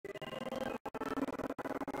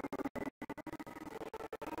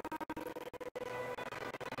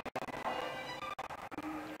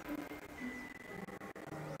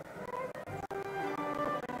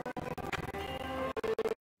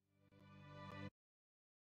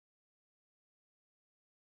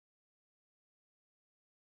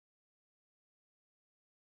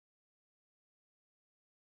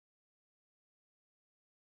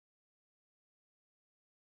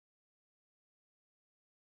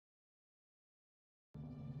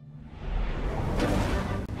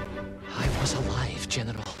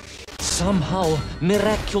General. Somehow,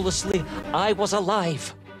 miraculously, I was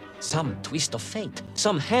alive. Some twist of fate,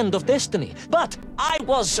 some hand of destiny, but I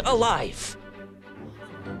was alive.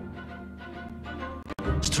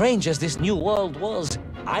 Strange as this new world was,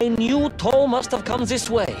 I knew Toll must have come this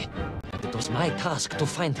way. And it was my task to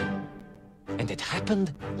find him. And it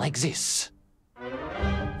happened like this.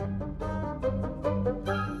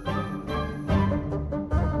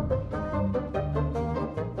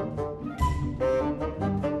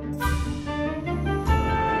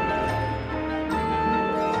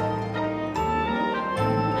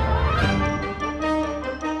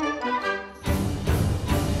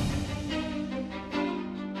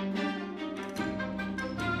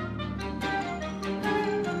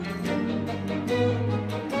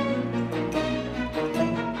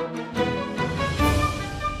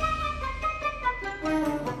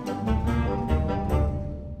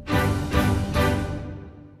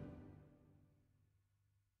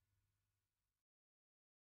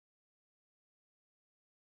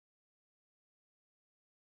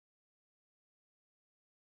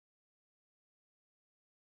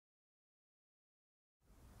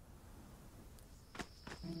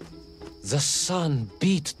 The sun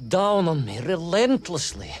beat down on me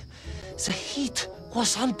relentlessly. The heat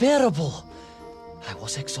was unbearable. I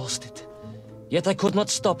was exhausted. Yet I could not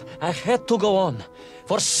stop. I had to go on.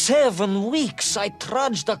 For 7 weeks I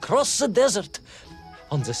trudged across the desert.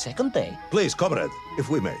 On the second day... Please, comrade, if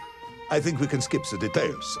we may. I think we can skip the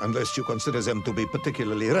details, unless you consider them to be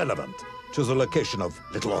particularly relevant to the location of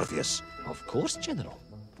Little Orpheus. Of course, General.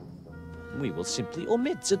 We will simply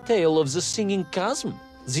omit the tale of the singing chasm.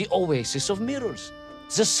 The oasis of mirrors.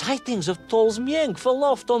 The sightings of Toll's Mieng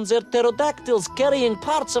aloft on their pterodactyls carrying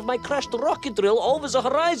parts of my crashed rocket drill over the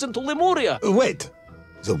horizon to Lemuria. Wait!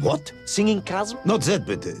 The what? Singing chasm? Not that,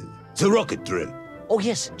 but the rocket drill. Oh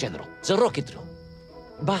yes, General, the rocket drill.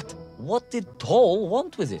 But what did Toll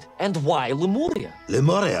want with it? And why Lemuria?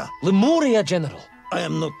 Lemuria? Lemuria, General. I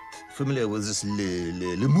am not familiar with this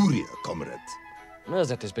Lemuria, comrade. Well,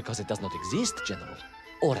 that is because it does not exist, General.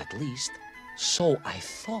 Or at least... so I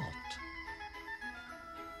thought.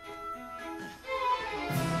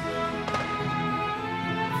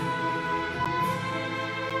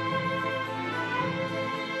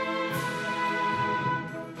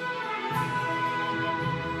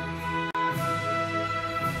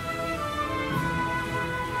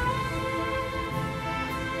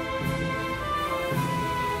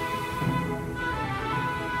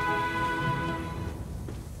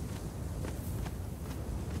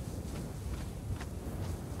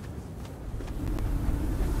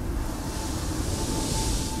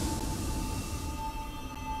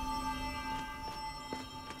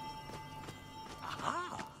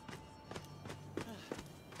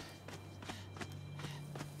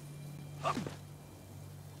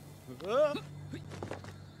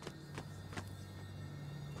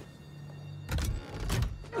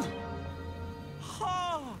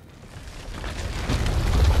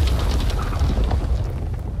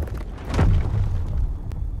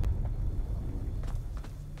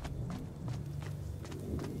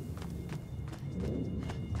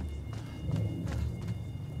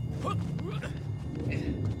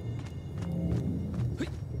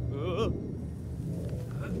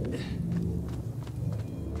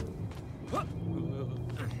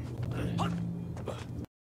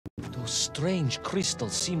 Strange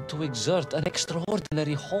crystals seemed to exert an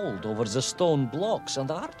extraordinary hold over the stone blocks and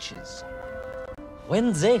arches.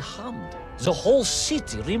 When they hummed, the whole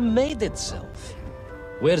city remade itself.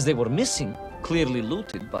 Where they were missing, clearly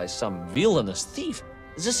looted by some villainous thief,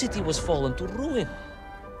 the city was fallen to ruin.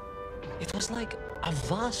 It was like a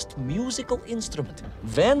vast musical instrument,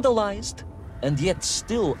 vandalized, and yet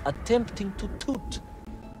still attempting to toot.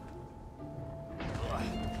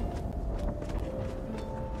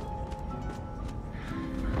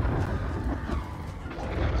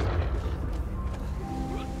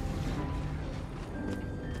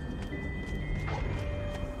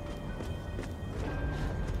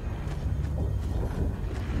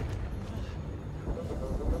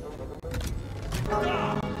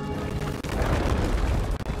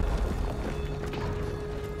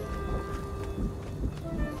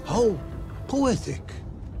 How poetic.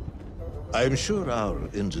 I am sure our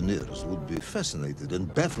engineers would be fascinated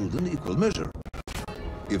and baffled in equal measure.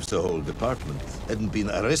 If the whole department hadn't been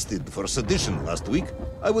arrested for sedition last week,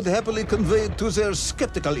 I would happily convey it to their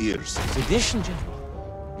skeptical ears. Sedition,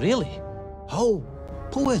 General? Really? How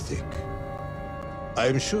poetic. I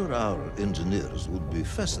am sure our engineers would be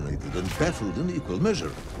fascinated and baffled in equal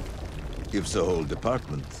measure. If the whole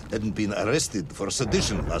department hadn't been arrested for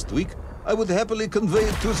sedition last week, I would happily convey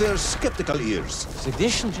it to their skeptical ears.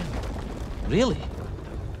 Sedition, General? Really?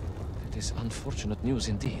 That is unfortunate news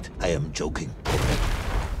indeed. I am joking.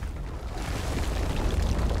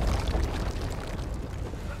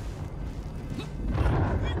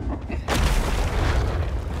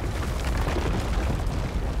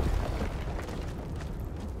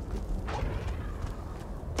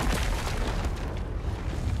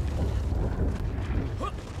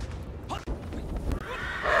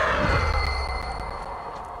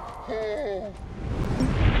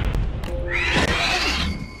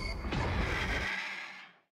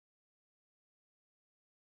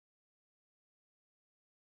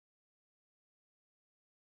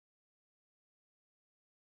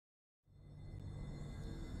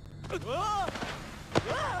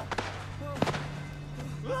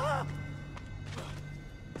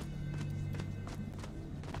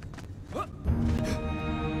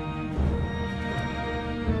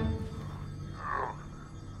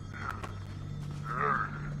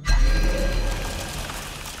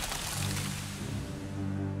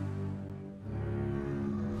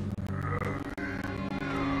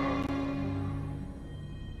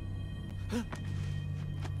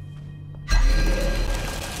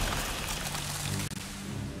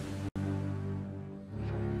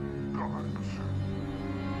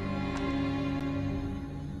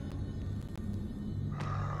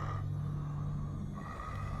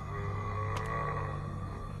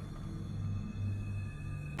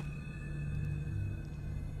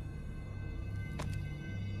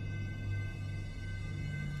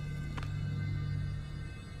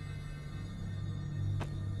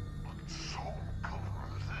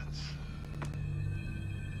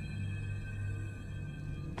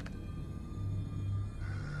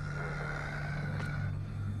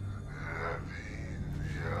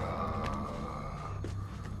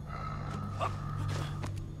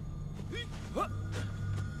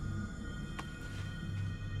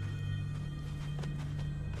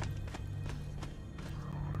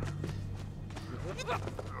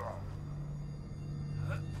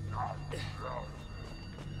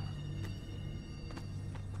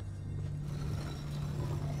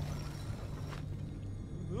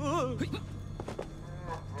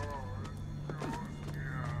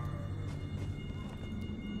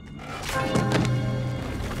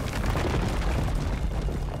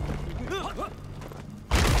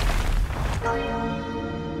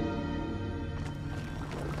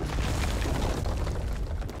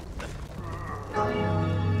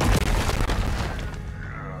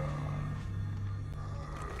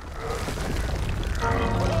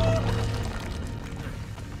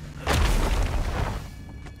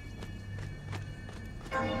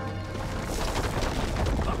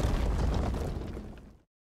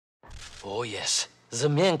 Oh yes, the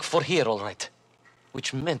Mank for here, all right.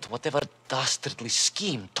 Which meant whatever dastardly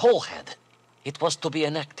scheme Toll had, it was to be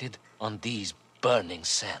enacted on these burning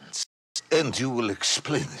sands. And you will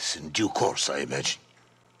explain this in due course, I imagine.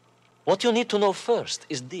 What you need to know first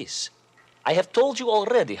is this. I have told you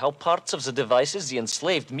already how parts of the devices the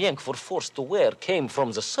enslaved Mienk were forced to wear came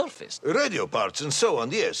from the surface. Radio parts and so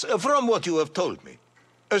on, yes, from what you have told me.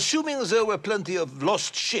 Assuming there were plenty of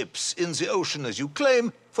lost ships in the ocean as you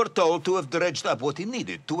claim, for Toll to have dredged up what he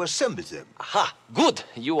needed to assemble them. Aha, good.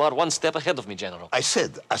 You are one step ahead of me, General. I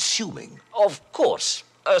said assuming. Of course,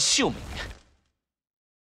 assuming.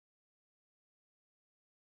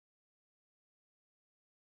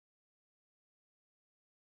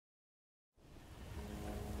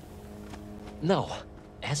 Now,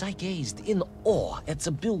 as I gazed in awe at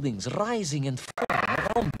the buildings rising and falling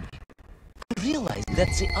around me, I realized that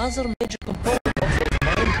the other major component of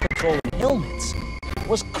those mind-controlling helmets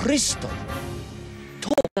was crystal.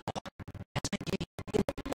 Now, as I gazed in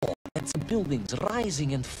awe at the buildings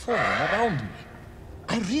rising and falling around me,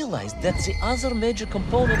 I realized that the other major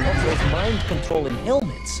component of those mind-controlling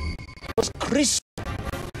helmets was crystal.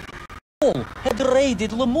 Paul had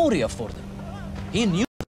raided Lemuria for them. He knew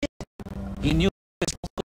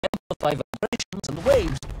crystals could amplify vibrations and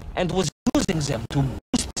waves, and was using them to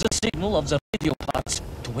boost the signal of the radio pods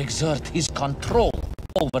to exert his control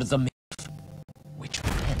over the myth, which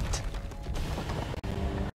meant...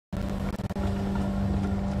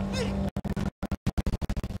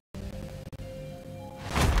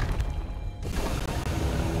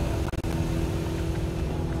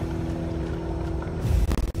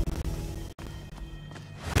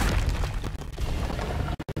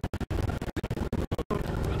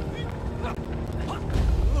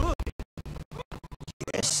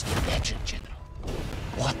 Yes, imagine, General,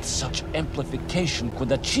 what such amplification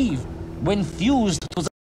could achieve when fused to the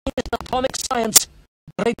atomic science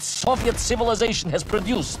great Soviet civilization has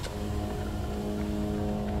produced.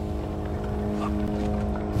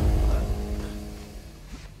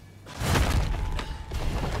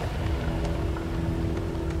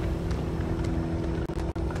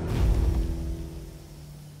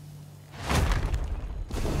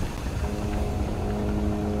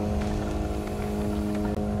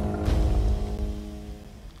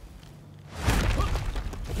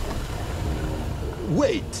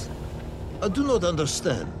 Wait! I do not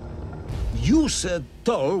understand. You said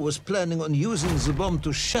Tull was planning on using the bomb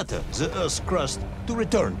to shatter the Earth's crust to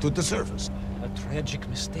return to the surface. A tragic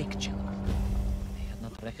mistake, General. They had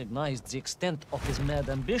not recognized the extent of his mad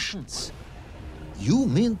ambitions. You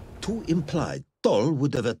mean to imply Tull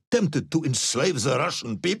would have attempted to enslave the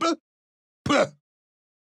Russian people? Pah!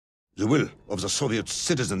 The will of the Soviet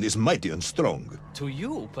citizen is mighty and strong. To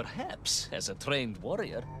you, perhaps, as a trained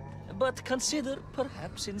warrior. But consider,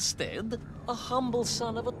 perhaps instead, a humble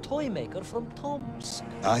son of a toy maker from Tomsk.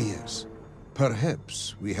 Ah, yes.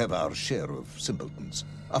 Perhaps we have our share of simpletons,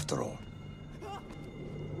 after all.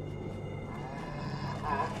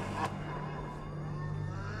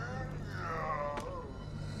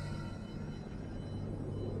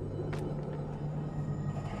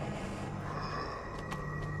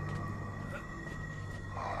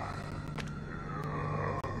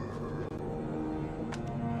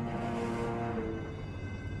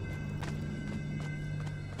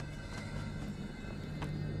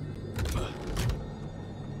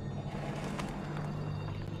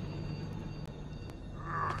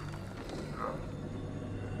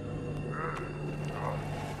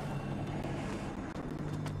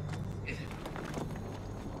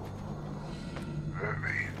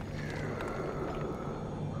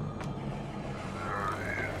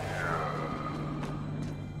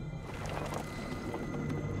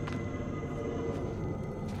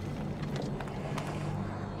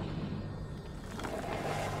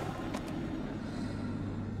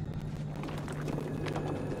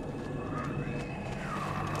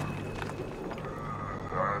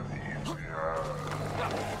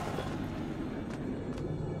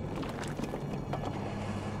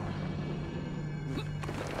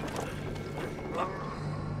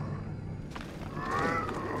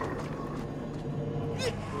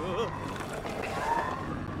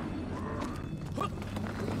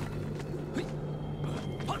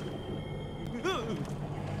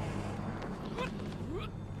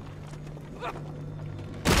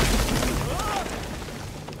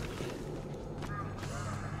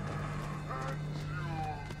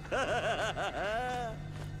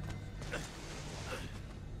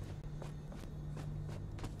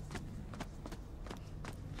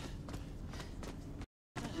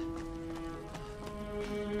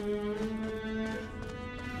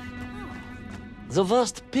 The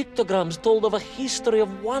vast pictograms told of a history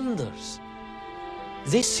of wonders.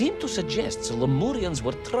 They seem to suggest the Lemurians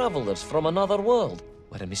were travelers from another world,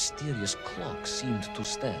 where a mysterious clock seemed to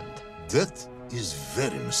stand. That is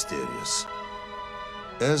very mysterious.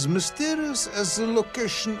 As mysterious as the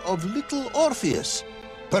location of Little Orpheus,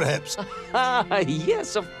 perhaps. Ah,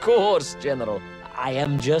 yes, of course, General. I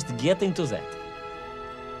am just getting to that.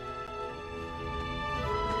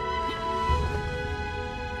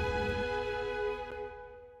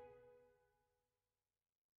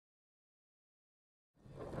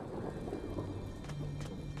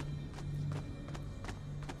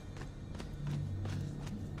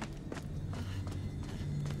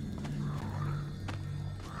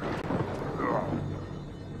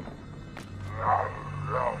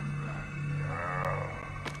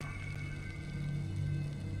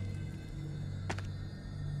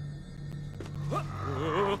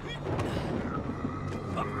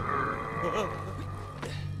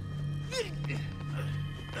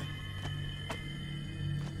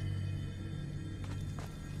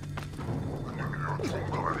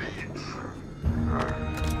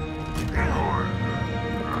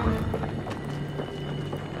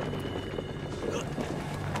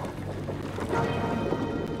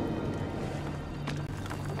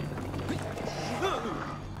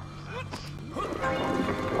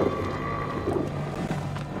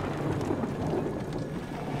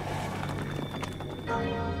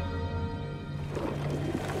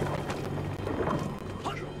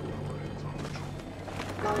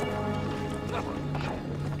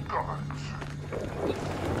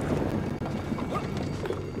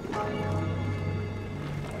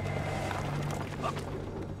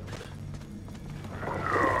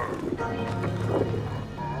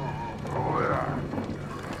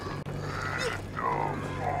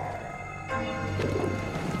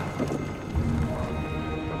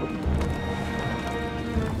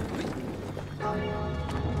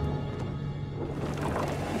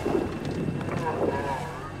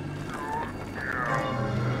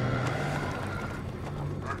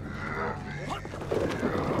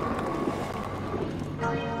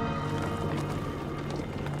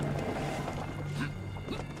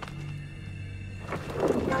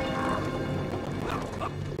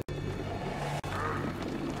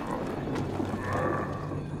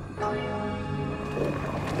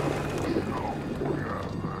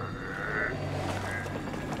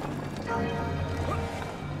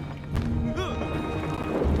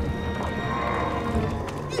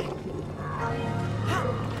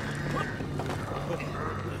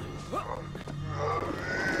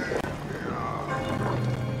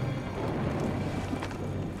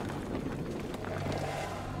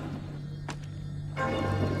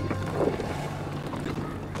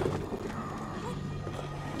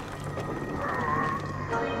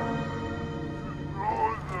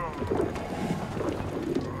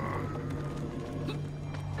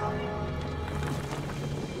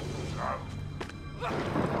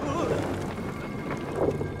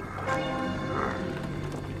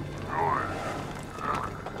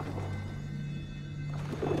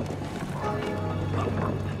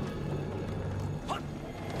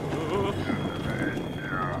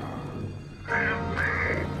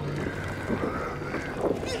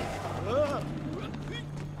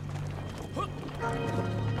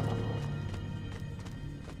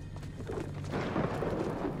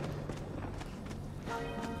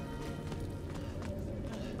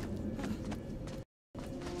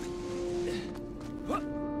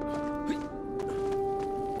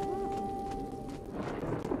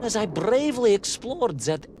 As I bravely explored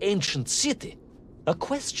that ancient city, a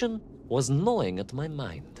question was gnawing at my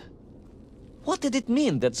mind. What did it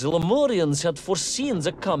mean that the Lemurians had foreseen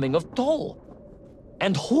the coming of Tol?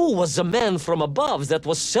 And who was the man from above that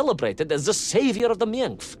was celebrated as the savior of the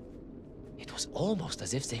Miengf? It was almost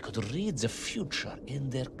as if they could read the future in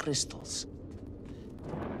their crystals.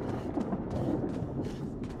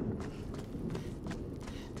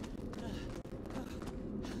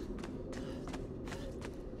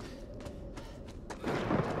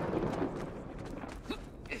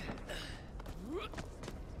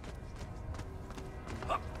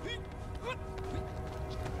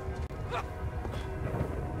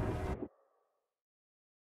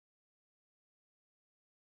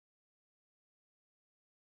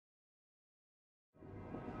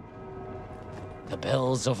 The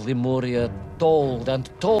bells of Lemuria tolled and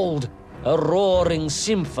tolled, a roaring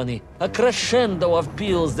symphony, a crescendo of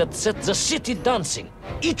peals that set the city dancing,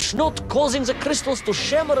 each note causing the crystals to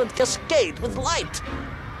shimmer and cascade with light.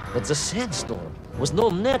 But the sandstorm was no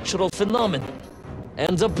natural phenomenon,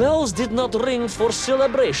 and the bells did not ring for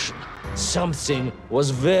celebration. Something was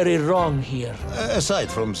very wrong here.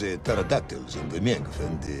 Aside from the pterodactyls and the Miengf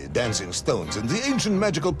and the dancing stones and the ancient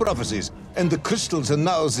magical prophecies and the crystals and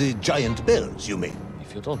now the giant bells, you mean?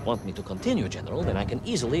 If you don't want me to continue, General, then I can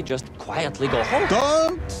easily just quietly go home.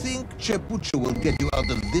 Don't think Chepucha will get you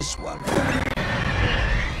out of this one.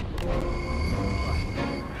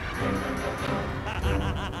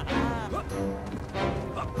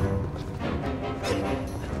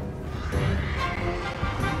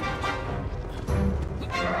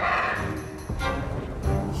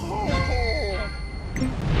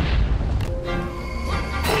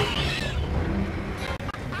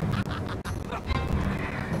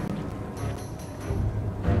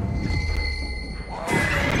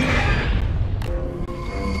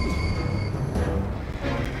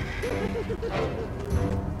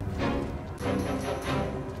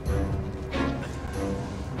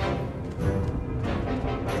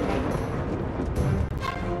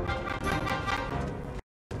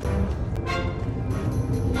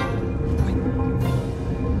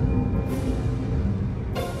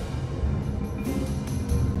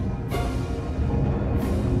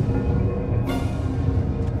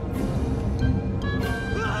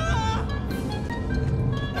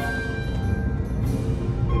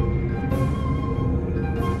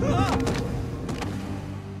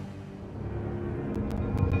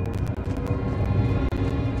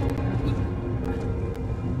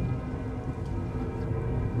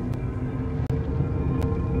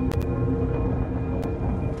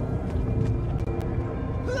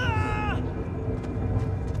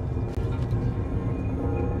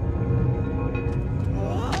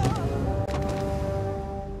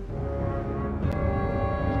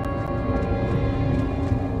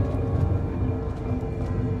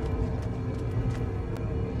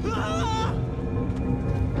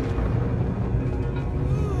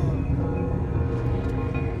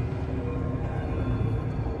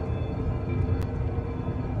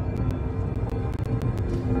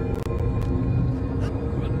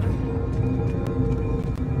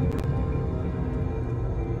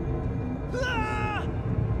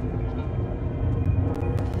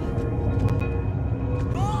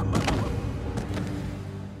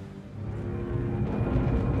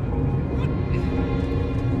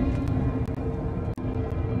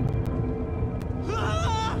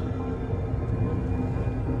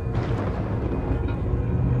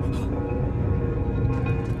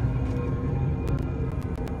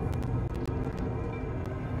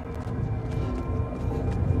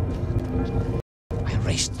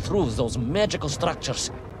 through those magical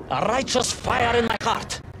structures, a righteous fire in my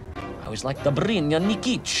heart. I was like Dobrynya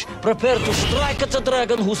Nikitch, prepared to strike at the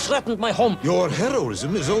dragon who threatened my home. Your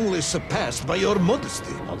heroism is only surpassed by your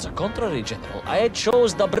modesty. On the contrary, General, I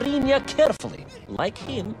chose Dobrynya carefully. Like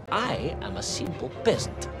him, I am a simple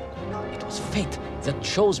peasant. It was fate that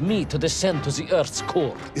chose me to descend to the Earth's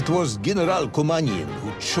core. It was General Komanyin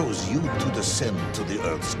who chose you to descend to the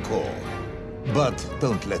Earth's core. But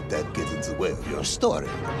don't let that get in the way of your story.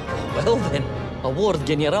 Well then, award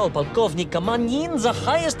General Polkovnik Komanyin the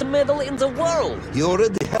highest medal in the world. He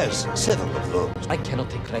already has several of those. I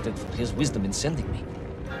cannot take credit for his wisdom in sending me.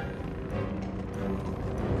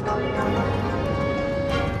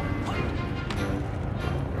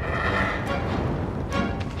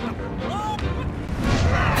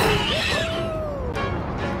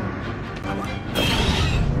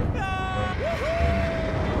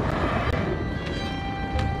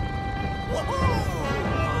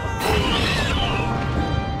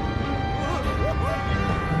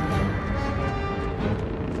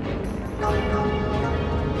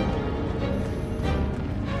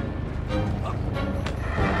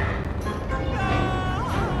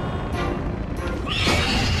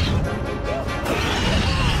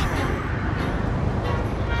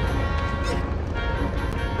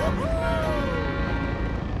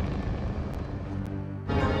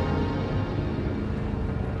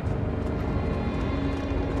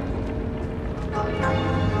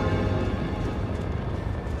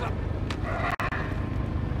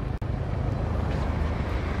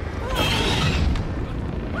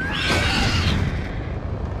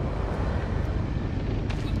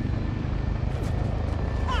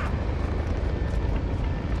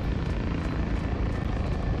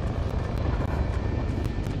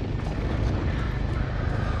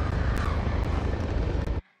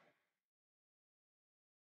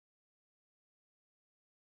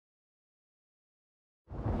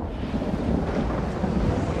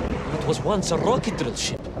 Was once a rocket drill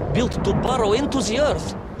ship, built to burrow into the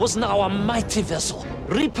Earth, was now a mighty vessel,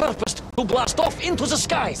 repurposed to blast off into the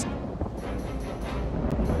skies.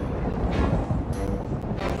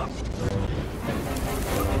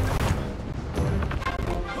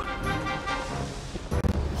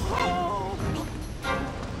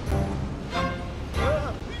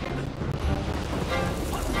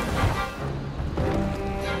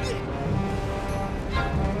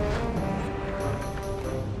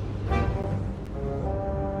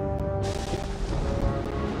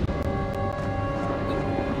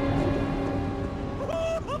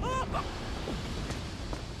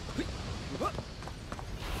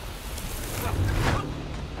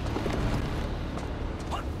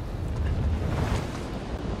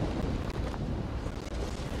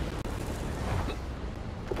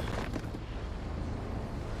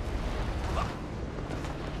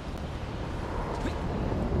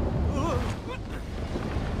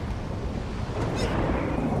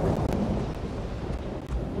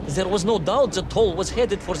 There was no doubt the toll was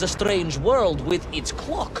headed for the strange world with its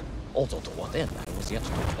clock. Although to what end, I was yet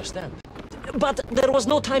to understand. But there was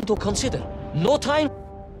no time to consider. No time.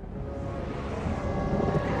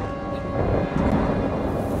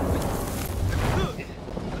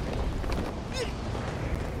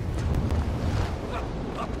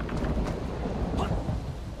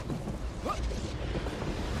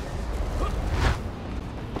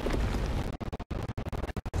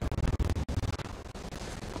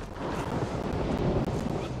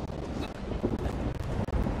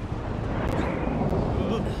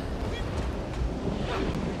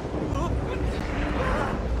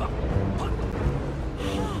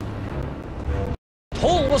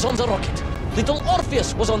 Was on the rocket. Little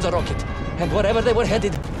Orpheus was on the rocket. And wherever they were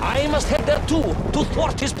headed, I must head there too, to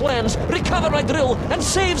thwart his plans, recover my drill, and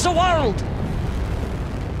save the world!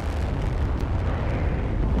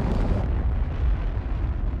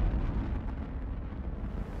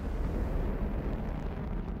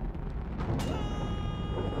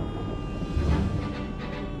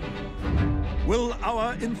 Will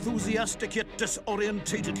our enthusiastic yet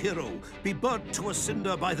disorientated hero be burnt to a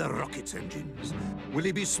cinder by the rocket's engines? Will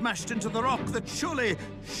he be smashed into the rock that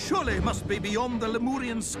surely must be beyond the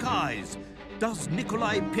Lemurian skies? Does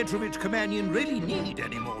Nikolai Petrovich Komanyin really need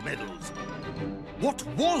any more medals? What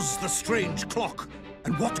was the strange clock,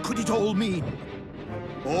 and what could it all mean?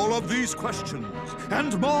 All of these questions,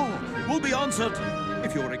 and more, will be answered,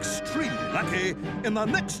 if you're extremely lucky, in the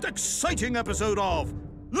next exciting episode of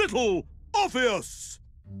Little Orpheus!